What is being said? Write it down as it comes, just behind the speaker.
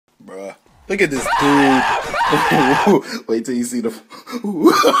bruh. Look at this dude. Wait till you see the...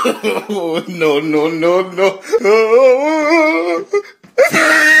 No.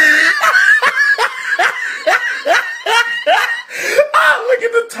 Look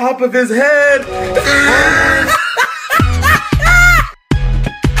at the top of his head.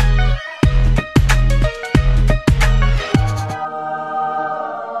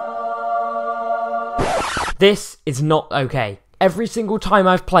 This is not okay. Every single time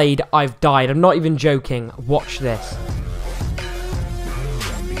I've played, I've died. I'm not even joking. Watch this.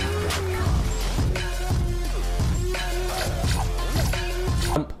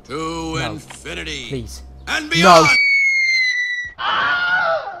 To infinity. Please. And beyond. No.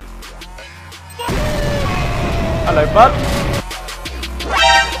 Hello, bud.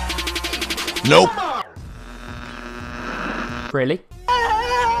 Nope. Really?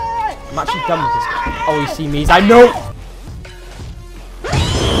 I'm actually done with this. Oh, you see me? He's like, nope.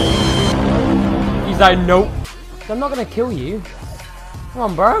 He's like, nope. I'm not gonna kill you. Come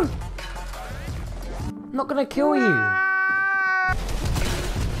on, bro. I'm not gonna kill you.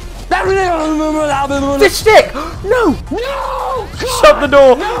 Fishstick! No! No! Shut the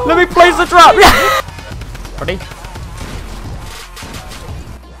door! No! Let me place the trap! Ready?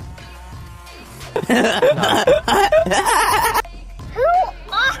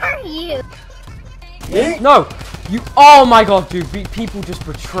 No! You- Oh my god, dude. People just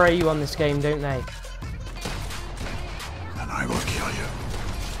betray you on this game, don't they? And I will kill you.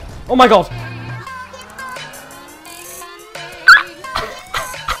 Oh my god!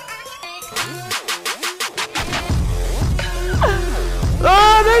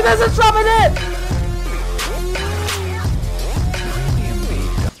 Oh no, there's a trap in it!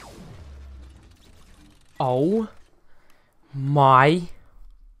 Oh my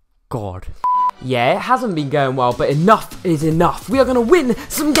god. Yeah, it hasn't been going well, but enough is enough. We are going to win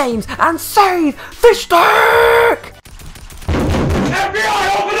some games and save Fishstick!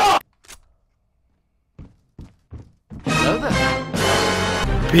 FBI, open up! Hello there.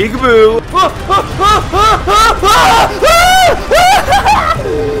 Peekaboo. What?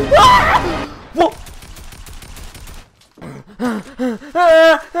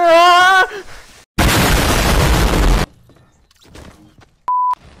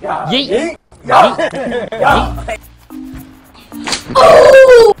 Yeet!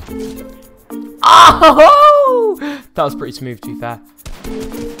 Oh! That was pretty smooth, to be fair.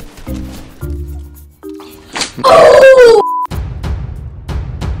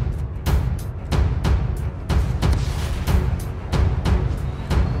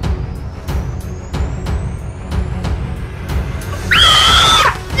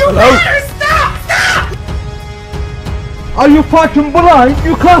 Hello? Stop! Are you fucking blind?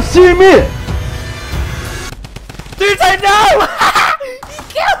 You can't see me! Dude, I know!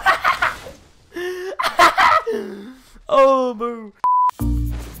 Oh, boo.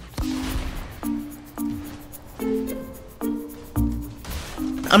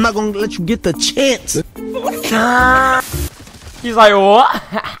 I'm not gonna let you get the chance. He's like, what?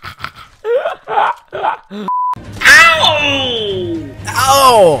 Ow!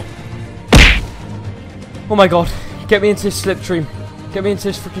 Ow! Oh my god. Get me into this slipstream. Get me into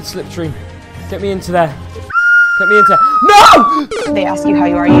this freaking slipstream. Get me into there. Get me into... No! They ask you how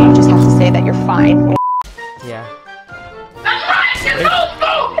you are, you just have to say that you're fine. Yeah.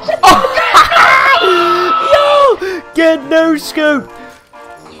 Yo! Get no scope!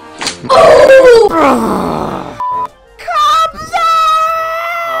 Comes out!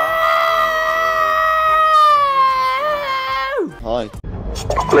 Hi.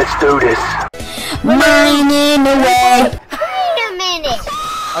 Let's do this. Mining away. Wait a minute.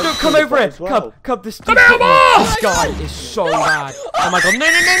 Dude, come over here! Well. Come, this dude, this guy is so bad. Oh my god, no,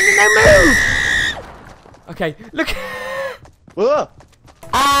 move! Okay, look.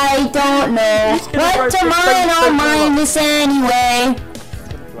 I don't know what to mine or mine this anyway.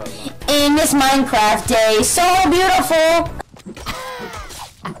 In this Minecraft day, so beautiful.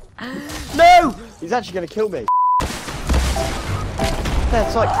 No! He's actually gonna kill me.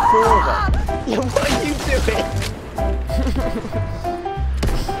 That's like 4 of them. Yeah, what are you doing?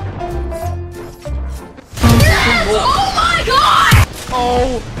 Oh my god!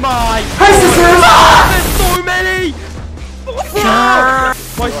 Oh my! There's so many!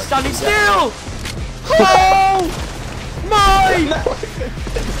 Why is he standing still? Oh my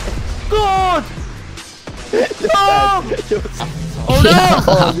god! Oh! Oh no!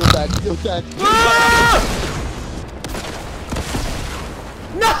 Oh, you're dead. You're dead. Ah!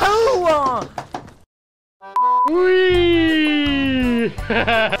 No! Whee!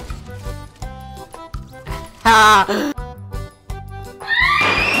 Ha!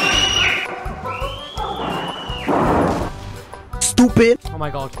 stupid. Oh my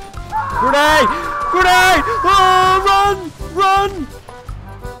god. Grenade! Grenade! Oh, run!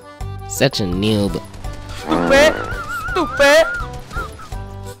 Run! Such a noob. Stupid! Stupid!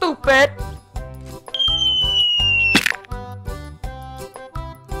 Stupid!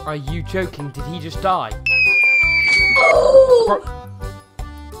 Are you joking? Did he just die? Bro,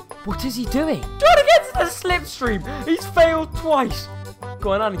 what is he doing? Trying to get to the slipstream! He's failed twice!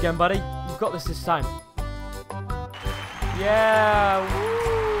 Go on again, buddy. You've got this time. Yeah!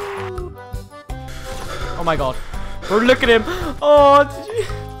 Woo. Oh my god. Bro, look at him! Oh, did you...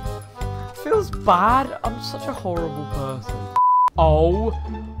 Feels bad. I'm such a horrible person. Oh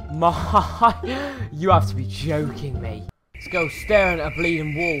my... You have to be joking me. Let's go staring at a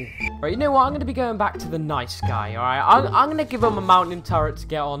bleeding wall. Right, you know what? I'm going to be going back to the nice guy, alright? I'm going to give him a mountain turret to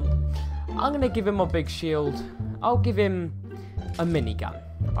get on. I'm going to give him a big shield. I'll give him a minigun,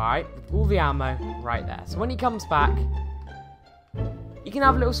 alright? With all the ammo right there. So when he comes back, you can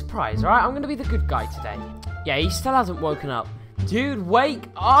have a little surprise, alright? I'm going to be the good guy today. Yeah, he still hasn't woken up. Dude, wake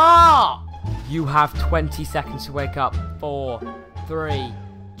up! You have 20 seconds to wake up. 4, 3,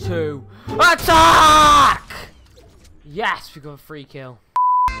 2, attack! Yes, we got a free kill.